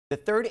The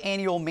third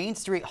annual Main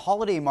Street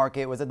Holiday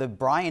Market was at the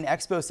Bryan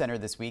Expo Center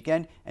this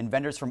weekend, and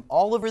vendors from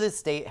all over the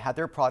state had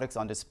their products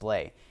on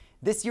display.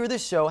 This year, the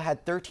show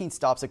had 13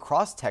 stops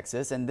across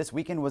Texas, and this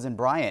weekend was in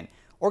Bryan.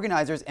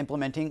 Organizers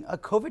implementing a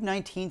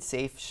COVID-19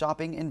 safe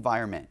shopping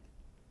environment.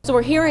 So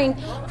we're hearing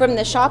from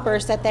the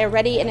shoppers that they're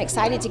ready and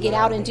excited to get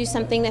out and do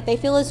something that they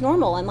feel is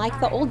normal and like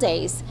the old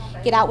days.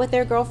 Get out with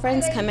their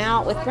girlfriends, come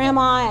out with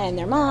grandma and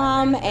their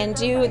mom and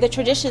do the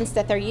traditions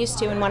that they're used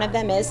to, and one of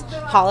them is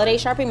holiday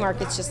shopping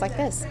markets just like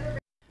this.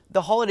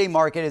 The holiday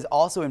market is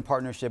also in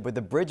partnership with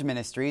the Bridge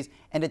Ministries,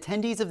 and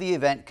attendees of the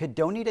event could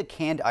donate a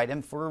canned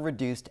item for a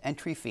reduced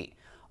entry fee.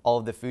 All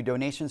of the food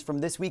donations from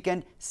this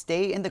weekend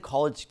stay in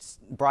the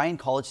Bryan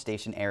College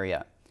Station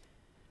area.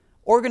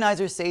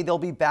 Organizers say they'll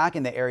be back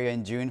in the area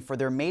in June for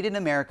their Made in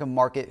America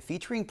market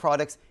featuring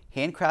products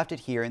handcrafted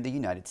here in the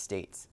United States.